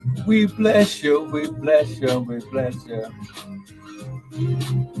We bless you, we bless you, we bless you.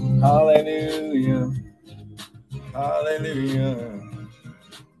 Hallelujah, hallelujah.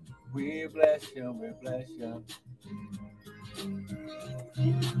 We bless you, we bless you.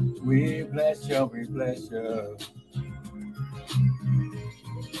 We bless you, we bless you.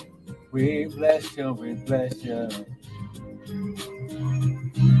 We bless you, we bless you.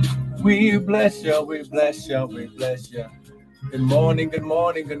 We bless you, we bless you, we bless you. Good morning, good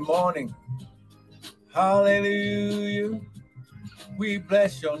morning, good morning. Hallelujah. We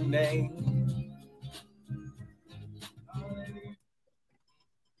bless your name.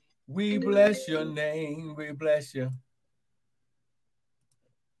 We bless your name. We bless you.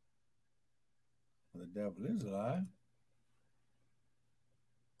 The devil is alive.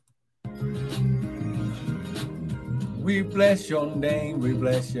 We bless your name. We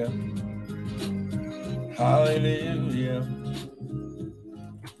bless you. Hallelujah.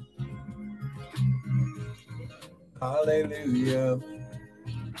 Hallelujah.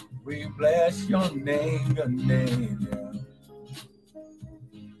 We bless your name. Your name. Yeah.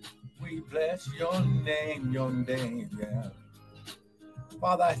 We bless your name. Your name. Yeah.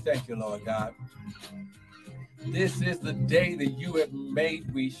 Father, I thank you, Lord God. This is the day that you have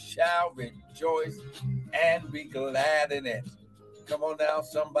made. We shall rejoice and be glad in it. Come on now,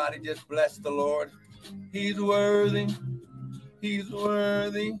 somebody just bless the Lord. He's worthy. He's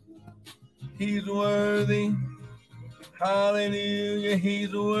worthy. He's worthy. Hallelujah.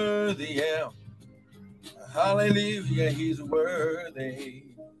 He's worthy. Yeah. Hallelujah. He's worthy.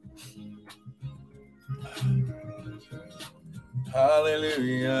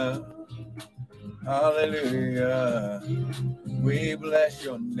 Hallelujah. Hallelujah. We bless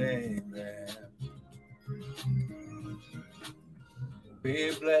your name, man.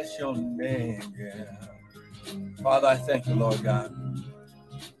 We bless your name, yeah. Father, I thank you, Lord God.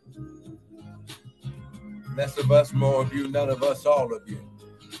 Less of us, more of you, none of us, all of you.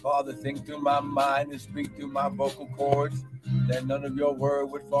 Father, think through my mind and speak through my vocal cords that none of your word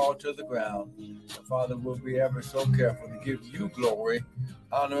would fall to the ground. And Father, we'll be ever so careful to give you glory,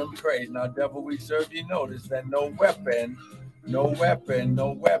 honor, and praise. Now, devil, we serve you notice that no weapon, no weapon,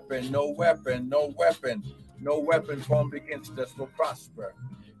 no weapon, no weapon, no weapon, no weapon formed against us will prosper.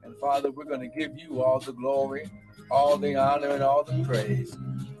 And Father, we're going to give you all the glory, all the honor, and all the praise.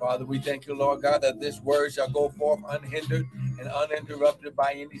 Father, we thank you, Lord God, that this word shall go forth unhindered and uninterrupted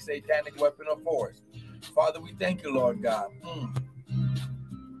by any satanic weapon or force. Father, we thank you, Lord God.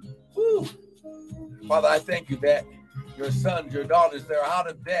 Woo. Father, I thank you that your sons, your daughters, they're out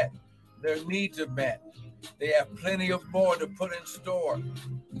of debt. Their needs are met. They have plenty of more to put in store.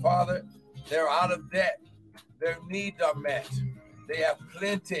 Father, they're out of debt. Their needs are met. They have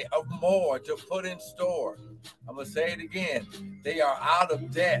plenty of more to put in store. I'm going to say it again. They are out of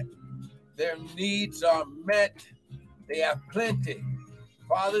debt. Their needs are met. They have plenty.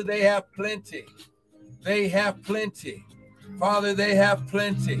 Father, they have plenty. They have plenty. Father, they have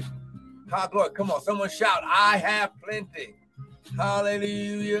plenty. Glory. Come on, someone shout, I have plenty.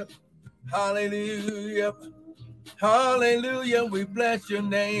 Hallelujah. Hallelujah. Hallelujah. We bless your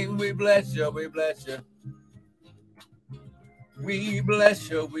name. We bless you. We bless you. We bless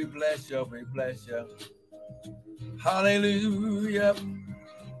you. We bless you. We bless you. Hallelujah.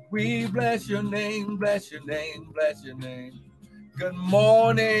 We bless your name. Bless your name. Bless your name. Good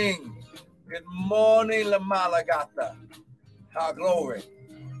morning. Good morning, La Malagata. How glory.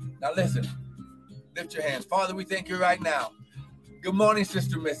 Now listen, lift your hands. Father, we thank you right now. Good morning,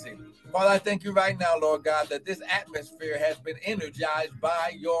 Sister Missy. Father, I thank you right now, Lord God, that this atmosphere has been energized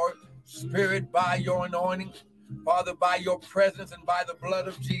by your spirit, by your anointing, Father, by your presence and by the blood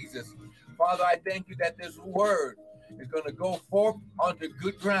of Jesus. Father, I thank you that this word is going to go forth onto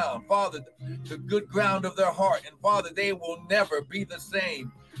good ground, Father, the good ground of their heart. And Father, they will never be the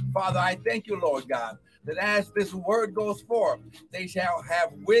same. Father, I thank you, Lord God, that as this word goes forth, they shall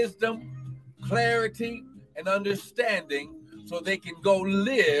have wisdom, clarity, and understanding so they can go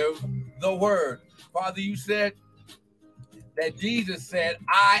live the word. Father, you said that Jesus said,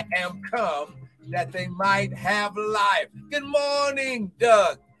 I am come that they might have life. Good morning,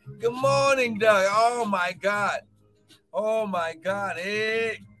 Doug. Good morning, Doug. Oh, my God. Oh, my God.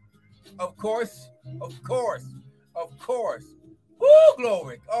 Hey, of course, of course, of course. Woo,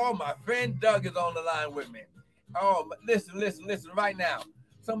 glory. Oh, my friend Doug is on the line with me. Oh, listen, listen, listen right now.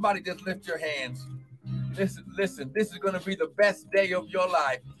 Somebody just lift your hands. Listen, listen. This is going to be the best day of your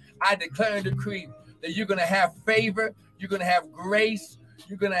life. I declare and decree that you're going to have favor. You're going to have grace.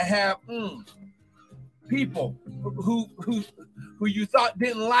 You're going to have people who you thought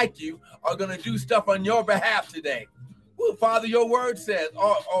didn't like you are going to do stuff on your behalf today. Well, Father, your word says,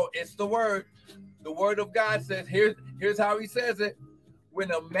 it's the word. The word of God says, here's how he says it. When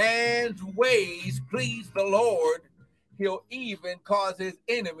a man's ways please the Lord, he'll even cause his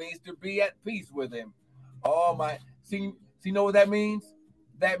enemies to be at peace with him. Oh my, see, know what that means?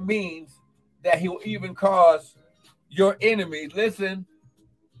 That means that he'll even cause your enemies, listen,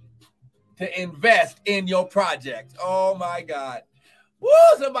 to invest in your project. Oh my God. Woo,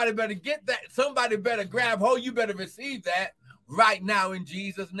 somebody better get that. Somebody better grab hold. You better receive that right now in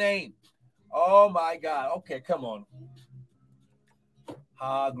Jesus' name. Oh my God. Okay, come on.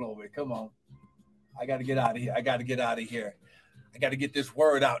 Glory. Come on. I got to get out of here. I got to get this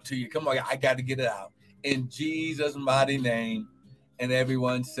word out to you. Come on. I got to get it out in Jesus' mighty name. And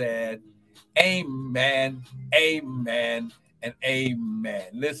everyone said, amen, amen, and amen.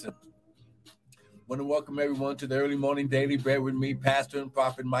 Listen, I want to welcome everyone to the Early Morning Daily Bread with me, Pastor and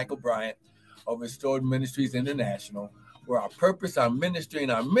Prophet Michael Bryant of Restored Ministries International, where our purpose, our ministry,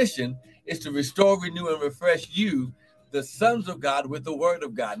 and our mission is to restore, renew, and refresh you, the sons of God, with the word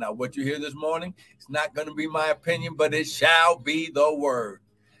of God. Now, what you hear this morning, it's not going to be my opinion, but it shall be the word.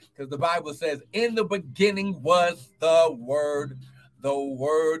 Because the Bible says, in the beginning was the word. The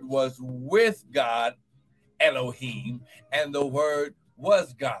word was with God, Elohim, and the word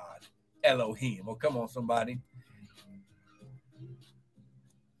was God, Elohim. Oh, come on, somebody.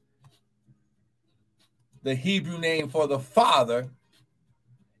 The Hebrew name for the Father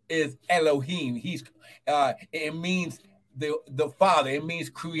is Elohim. It means the Father. It means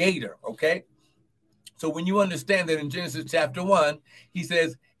creator, okay? So when you understand that in Genesis chapter 1, he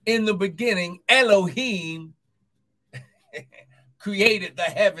says, in the beginning, Elohim created the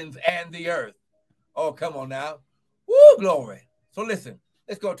heavens and the earth. Oh, come on now. Woo, glory. So listen,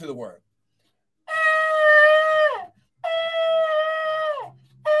 let's go to the word.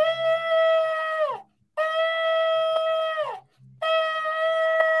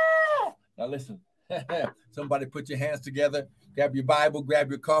 Now listen, somebody put your hands together, grab your Bible,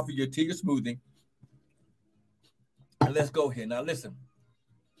 grab your coffee, your tea, your smoothie. And let's go here. Now listen,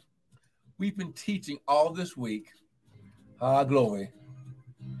 we've been teaching all this week, glory,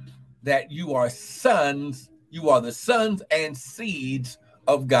 that you are sons, you are the sons and seeds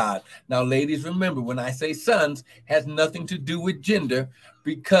of God. Now, ladies, remember, when I say sons, has nothing to do with gender,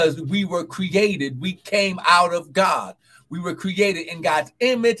 because we were created, we came out of God. We were created in God's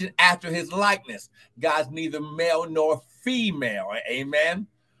image and after his likeness. God's neither male nor female. Amen.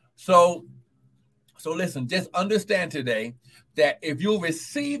 So listen, just understand today that if you'll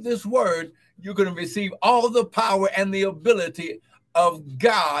receive this word, you're going to receive all the power and the ability of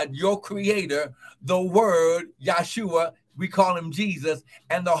God, your creator, the word, Yeshua, we call him Jesus,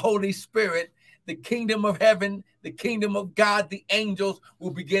 and the Holy Spirit. The kingdom of heaven, the kingdom of God, the angels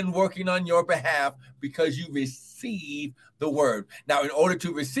will begin working on your behalf because you receive the word. Now, in order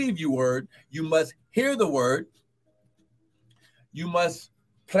to receive your word, you must hear the word. You must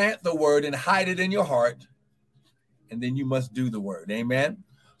plant the word and hide it in your heart. And then you must do the word. Amen.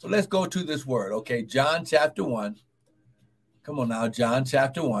 So let's go to this word. Okay, John chapter 1. Come on now, John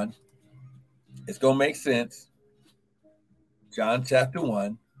chapter 1. It's going to make sense. John chapter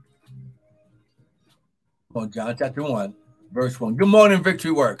 1. On John chapter 1, verse 1. Good morning,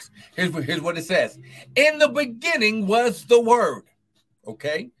 Victory Works. Here's what it says. In the beginning was the word.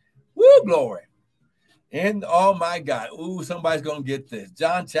 Okay? Woo, glory. And oh my God. Ooh, somebody's going to get this.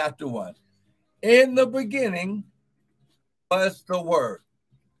 John chapter 1. In the beginning was the word.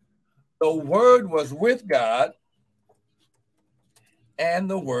 The word was with God, and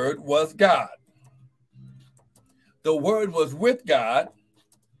the word was God. The word was with God,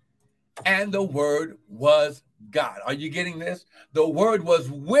 and the word was God. Are you getting this? The word was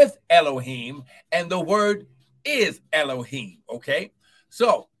with Elohim, and the word is Elohim. Okay?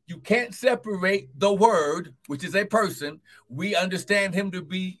 So you can't separate the word, which is a person. We understand him to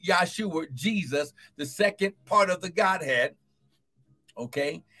be Yeshua, Jesus, the second part of the Godhead.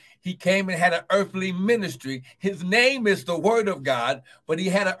 Okay? He came and had an earthly ministry. His name is the Word of God, but he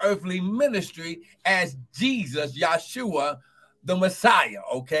had an earthly ministry as Jesus, Yeshua, the Messiah.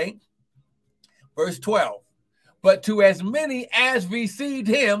 Okay? Verse 12, but to as many as received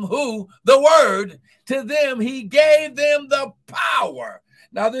him, who? The word, to them he gave them the power.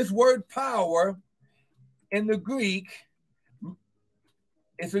 Now this word power in the Greek,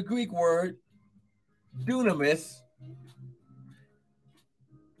 it's a Greek word, dunamis,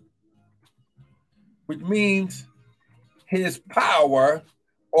 which means his power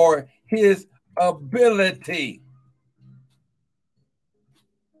or his ability.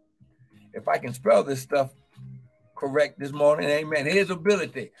 If I can spell this stuff correct this morning, amen. His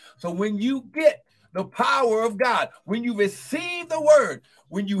ability. So when you get The power of God. When you receive the word,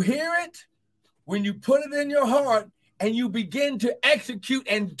 when you hear it, when you put it in your heart and you begin to execute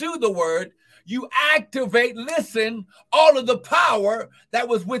and do the word, you activate, listen, all of the power that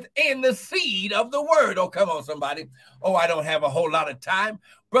was within the seed of the word. Oh, come on, somebody. Oh, I don't have a whole lot of time.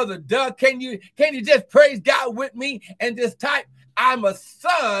 Brother Doug, can you just praise God with me and just type, I'm a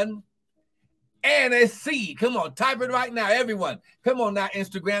son and a seed. Come on, type it right now, everyone. Come on now,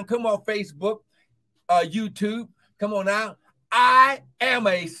 Instagram. Come on, Facebook, YouTube. Come on now. I am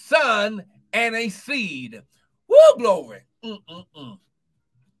a son and a seed. Woo, glory.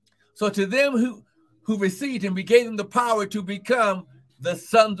 So to them who received him, we gave them the power to become the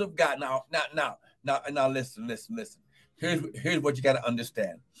sons of God. Now, listen. Here's what you got to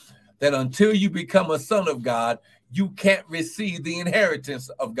understand. That until you become a son of God, you can't receive the inheritance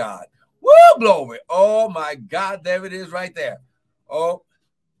of God. Woo, glory. Oh, my God. There it is right there. Oh,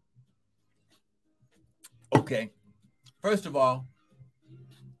 okay. First of all,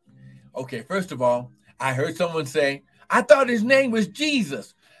 I heard someone say, I thought his name was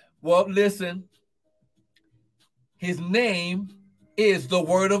Jesus. Well, listen, his name is the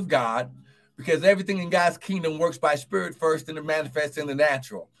Word of God, because everything in God's kingdom works by spirit first and it manifests in the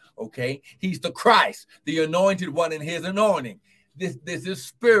natural. Okay, he's the Christ, the anointed one in his anointing. This is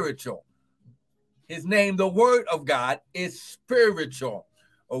spiritual. His name, the Word of God, is spiritual.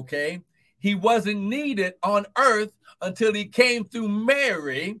 Okay, he wasn't needed on earth until he came through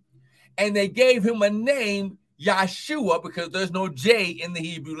Mary, and they gave him a name, Yeshua, because there's no J in the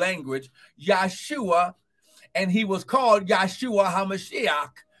Hebrew language, Yeshua, and he was called Yeshua HaMashiach,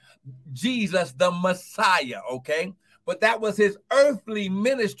 Jesus the Messiah, okay? But that was his earthly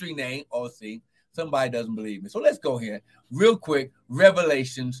ministry name. Oh, see, somebody doesn't believe me. So let's go here real quick,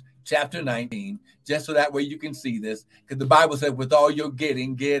 Revelations chapter 19, just so that way you can see this, because the Bible says, with all you're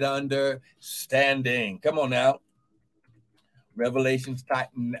getting, get understanding. Come on now. Revelations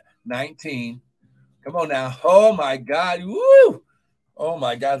 19. Come on now. Oh, my God. Woo! Oh,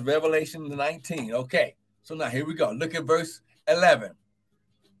 my God. Revelation 19. Okay. So now here we go. Look at verse 11.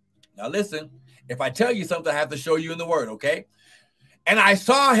 Now listen. If I tell you something, I have to show you in the word, okay? And I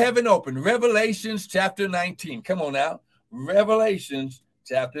saw heaven open. Revelations chapter 19. Come on now. Revelations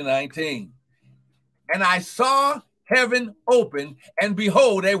chapter 19. And I saw heaven open, and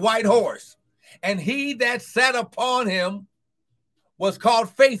behold, a white horse. And he that sat upon him was called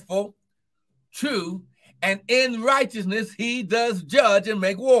Faithful, True, and in righteousness he does judge and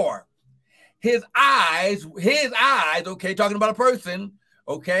make war. His eyes, okay, talking about a person,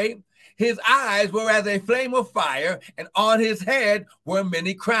 okay, his eyes were as a flame of fire, and on his head were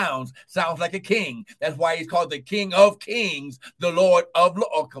many crowns. Sounds like a king. That's why he's called the King of Kings, the Lord of Lords.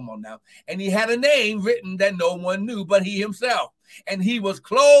 Oh, come on now. And he had a name written that no one knew but he himself. And he was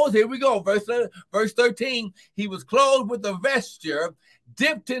clothed, here we go, verse 13. He was clothed with a vesture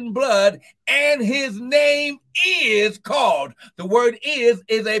dipped in blood, and his name is called. The word is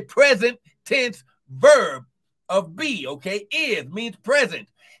a present tense verb of be, okay? Is means present.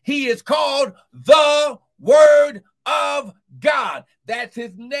 He is called the Word of God. That's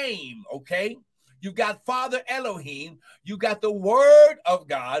his name, okay? You got Father Elohim, you got the Word of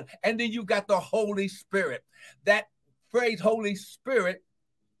God, and then you got the Holy Spirit. That phrase Holy Spirit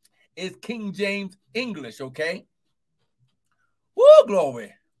is King James English, okay? Woo,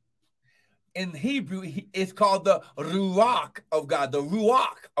 glory. In Hebrew, it's called the Ruach of God, the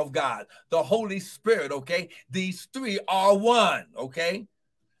Ruach of God, the Holy Spirit, okay? These three are one, okay?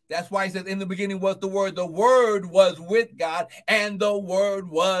 That's why he says in the beginning was the Word was with God, and the Word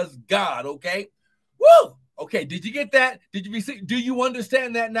was God, okay? Woo! Okay, did you get that? Did you receive? Do you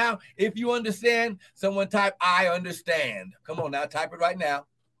understand that now? If you understand, someone type, I understand. Come on now, type it right now.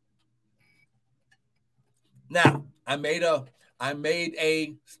 Now, I made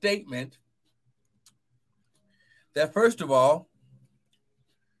a statement that, first of all,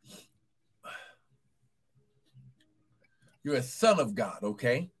 you're a son of God,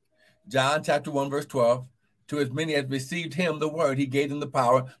 okay? John chapter 1, verse 12, to as many as received him, the word, he gave them the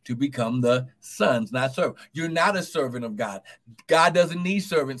power to become the sons, not servants. You're not a servant of God. God doesn't need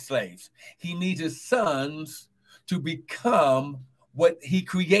servant slaves. He needs his sons to become what he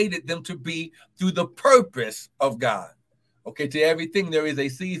created them to be through the purpose of God. Okay, to everything there is a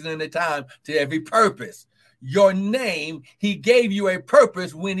season and a time, to every purpose. Your name, he gave you a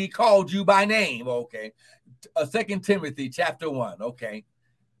purpose when he called you by name, okay? 2 Timothy chapter 1, okay?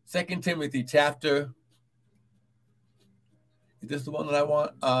 2 Timothy chapter, is this the one that I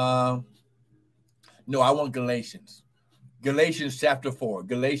want? No, I want Galatians. Galatians chapter 4.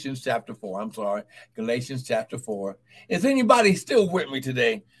 Galatians chapter 4. I'm sorry. Galatians chapter 4. Is anybody still with me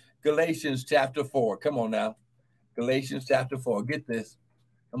today? Galatians chapter 4. Come on now. Galatians chapter 4. Get this.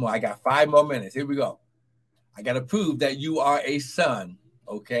 Come on, I got 5 more minutes. Here we go. I got to prove that you are a son,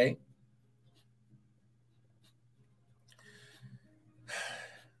 okay?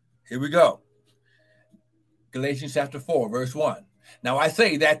 Here we go. Galatians chapter 4, verse 1. Now I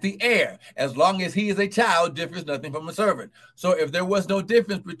say that the heir, as long as he is a child, differs nothing from a servant. So if there was no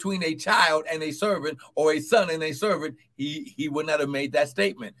difference between a child and a servant, or a son and a servant, he would not have made that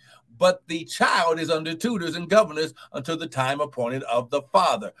statement. But the child is under tutors and governors until the time appointed of the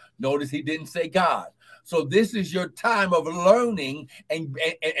father. Notice he didn't say God. So this is your time of learning and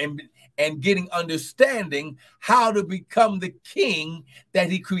getting understanding how to become the king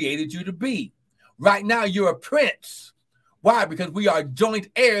that he created you to be. Right now, you're a prince. Why? Because we are joint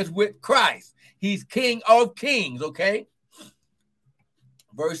heirs with Christ. He's King of Kings, okay?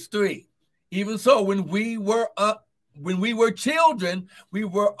 Verse 3. Even so, when we were children, we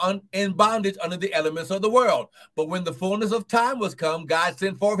were in bondage under the elements of the world. But when the fullness of time was come, God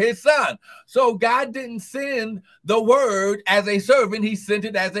sent forth his son. So God didn't send the word as a servant. He sent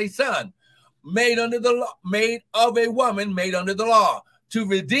it as a son, made under the law, made of a woman, made under the law, to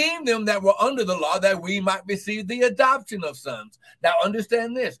redeem them that were under the law, that we might receive the adoption of sons. Now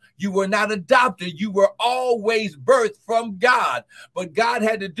understand this, you were not adopted, you were always birthed from God, but God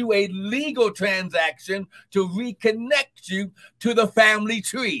had to do a legal transaction to reconnect you to the family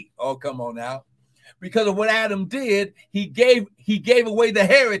tree. Oh, come on now. Because of what Adam did, he gave away the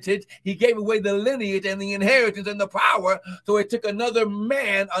heritage, he gave away the lineage and the inheritance and the power, so it took another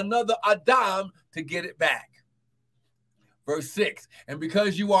man, another Adam, to get it back. Verse 6, and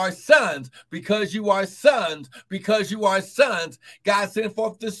because you are sons, God sent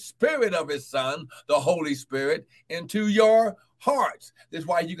forth the Spirit of his Son, the Holy Spirit, into your hearts. That's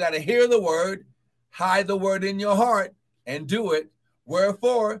why you got to hear the word, hide the word in your heart, and do it.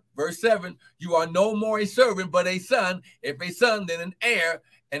 Wherefore, verse 7, you are no more a servant, but a son. If a son, then an heir,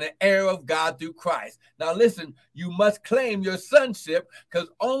 and an heir of God through Christ. Now listen, you must claim your sonship, because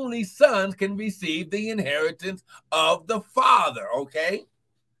only sons can receive the inheritance of the Father, okay?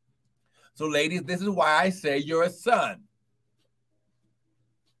 So ladies, this is why I say you're a son.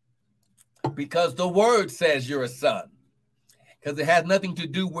 Because the word says you're a son. Because it has nothing to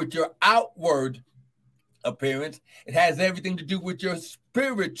do with your outward appearance. It has everything to do with your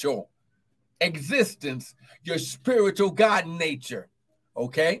spiritual existence, your spiritual God nature.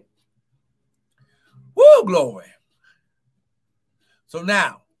 Okay? Woo, glory. So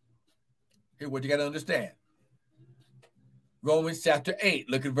now, here's what you got to understand. Romans chapter 8,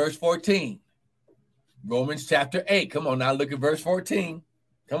 look at verse 14. Romans chapter 8. Come on now, look at verse 14.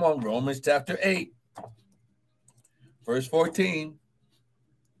 Come on, Romans chapter 8. Verse 14.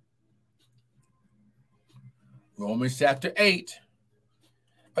 Romans chapter 8.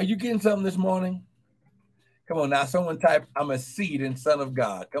 Are you getting something this morning? Come on now, someone type, I'm a seed and son of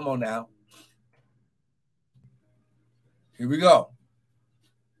God. Come on now. Here we go.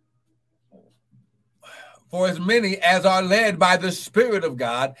 For as many as are led by the Spirit of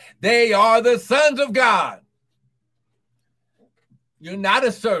God, they are the sons of God. You're not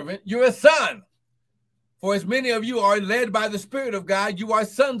a servant, you're a son. For as many of you are led by the Spirit of God, you are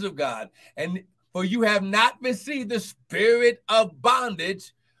sons of God. And for you have not received the spirit of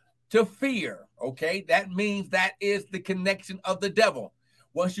bondage to fear. Okay, that means that is the connection of the devil.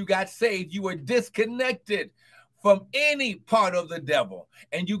 Once you got saved, you were disconnected from any part of the devil,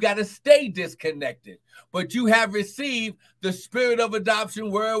 and you got to stay disconnected. But you have received the spirit of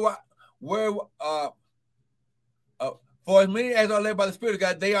adoption, for as many as are led by the Spirit of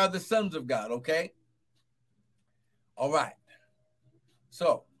God, they are the sons of God. Okay, all right.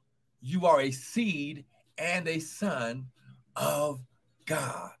 So you are a seed and a son of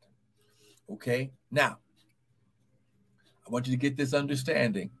God. Okay, now, I want you to get this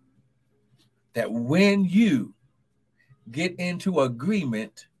understanding that when you get into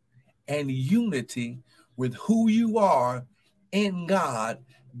agreement and unity with who you are in God,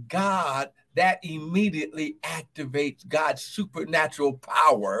 that immediately activates God's supernatural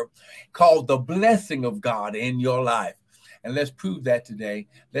power called the blessing of God in your life. And let's prove that today.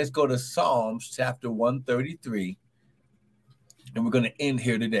 Let's go to Psalms chapter 133, and we're going to end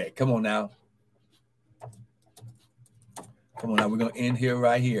here today. Come on now. Come on now, we're going to end here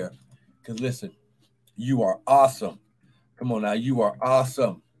right here. Because listen, you are awesome. Come on now, you are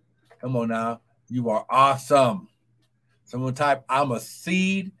awesome. Come on now, you are awesome. Someone type, I'm a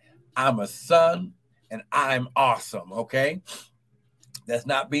seed, I'm a son, and I'm awesome, okay? That's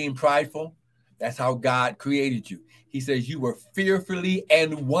not being prideful. That's how God created you. He says you were fearfully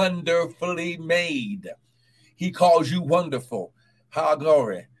and wonderfully made. He calls you wonderful. How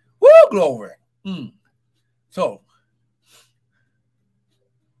glory. Woo, glory. So,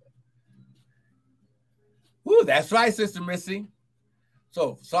 woo, that's right, Sister Missy.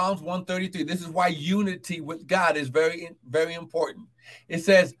 So Psalms 133, this is why unity with God is very, very important. It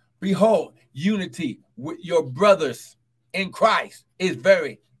says, behold, unity with your brothers in Christ is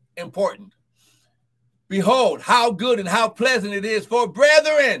very important. Behold, how good and how pleasant it is for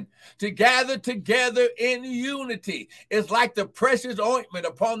brethren to gather together in unity. It's like the precious ointment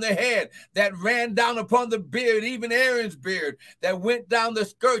upon the head that ran down upon the beard, even Aaron's beard, that went down the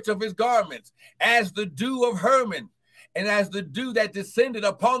skirts of his garments, as the dew of Hermon, and as the dew that descended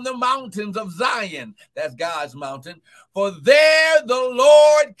upon the mountains of Zion. That's God's mountain. For there the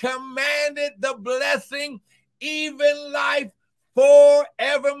Lord commanded the blessing, even life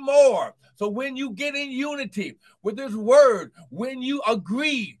forevermore. So when you get in unity with his word, when you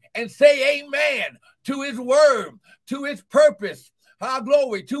agree and say amen to his word, to his purpose,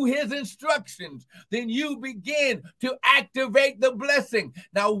 glory, to his instructions, then you begin to activate the blessing.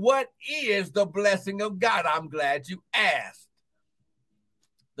 Now, what is the blessing of God? I'm glad you asked.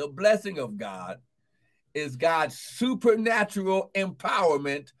 The blessing of God is God's supernatural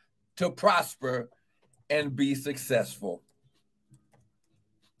empowerment to prosper and be successful.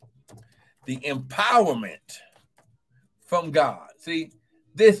 The empowerment from God. See,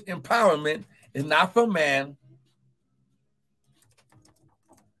 this empowerment is not from man.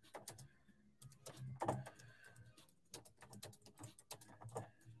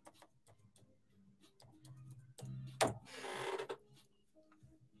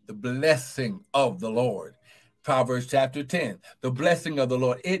 The blessing of the Lord. Proverbs chapter 10. The blessing of the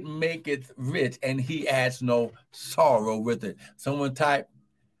Lord, it maketh rich, and he adds no sorrow with it. Someone type,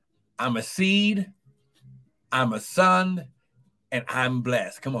 I'm a seed, I'm a son, and I'm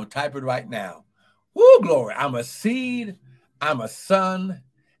blessed. Come on, type it right now. Woo, glory. I'm a seed, I'm a son,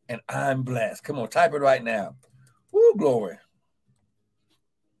 and I'm blessed. Come on, type it right now. Woo, glory.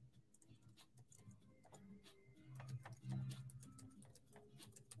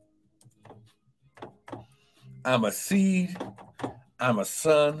 I'm a seed, I'm a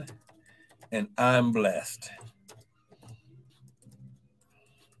son, and I'm blessed.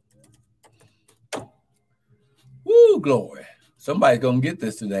 Woo, glory. Somebody's going to get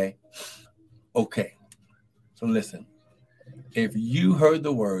this today. Okay, so listen. If you heard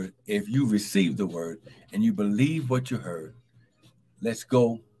the word, if you received the word, and you believe what you heard, let's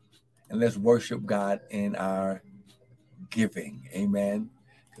go and let's worship God in our giving. Amen.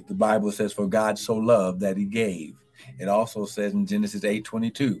 Because the Bible says, for God so loved that he gave. It also says in Genesis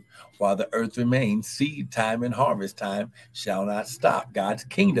 8:22, while the earth remains, seed time and harvest time shall not stop. God's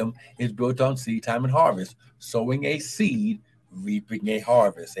kingdom is built on seed time and harvest, sowing a seed, reaping a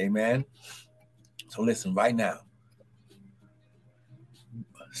harvest. Amen. So listen right now.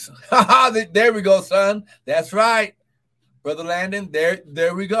 There we go, son. That's right, Brother Landon.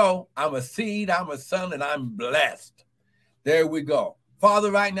 There we go. I'm a seed, I'm a son, and I'm blessed. There we go.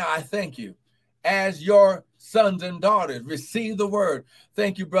 Father, right now, I thank you. As your sons and daughters receive the word.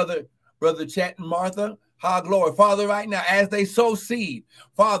 Thank you, Brother Chet and Martha. Glory. Father, right now, as they sow seed,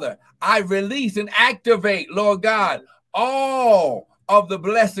 Father, I release and activate, Lord God, all of the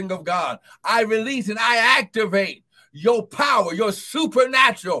blessing of God. I release and I activate your power, your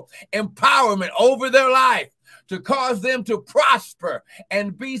supernatural empowerment over their life to cause them to prosper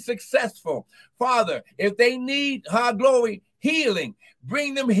and be successful. Father, if they need, glory, healing,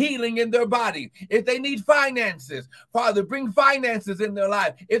 bring them healing in their body. If they need finances, Father, bring finances in their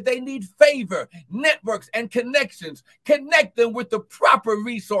life. If they need favor, networks, and connections, connect them with the proper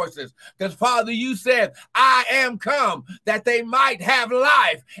resources. Because, Father, you said, I am come that they might have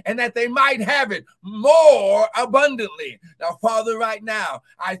life and that they might have it more abundantly. Now, Father, right now,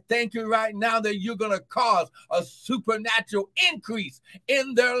 I thank you right now that you're going to cause a supernatural increase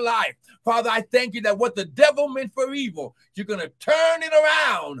in their life. Father, I thank you that what the devil meant for evil, you're going to turn it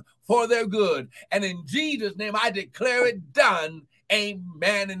around for their good. And in Jesus' name, I declare it done.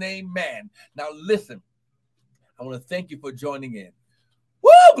 Amen and amen. Now, listen, I want to thank you for joining in.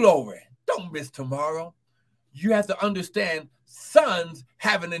 Woo, glory. Don't miss tomorrow. You have to understand sons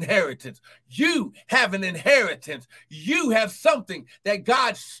have an inheritance. You have an inheritance. You have something that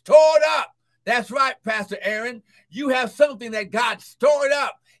God stored up. That's right, Pastor Aaron. You have something that God stored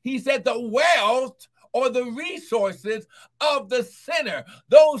up. He said the wealth or the resources of the sinner,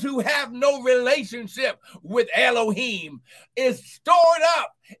 those who have no relationship with Elohim, is stored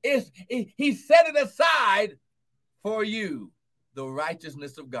up. He set it aside for you, the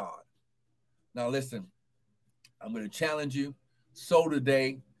righteousness of God. Now listen, I'm going to challenge you. Sow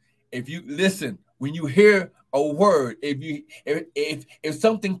today If you listen, when you hear a word, if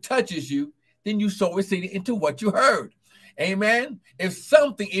something touches you, then you sow a seed into what you heard. Amen.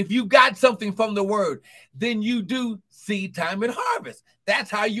 If you got something from the word, then you do seed time and harvest.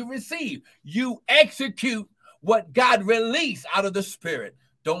 That's how you receive. You execute what God released out of the spirit.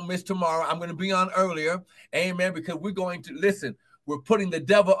 Don't miss tomorrow. I'm going to be on earlier. Amen. Because we're going to listen. We're putting the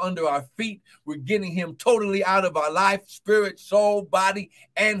devil under our feet. We're getting him totally out of our life, spirit, soul, body,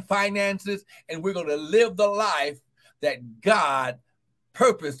 and finances. And we're going to live the life that God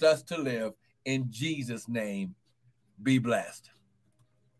purposed us to live. In Jesus' name, be blessed.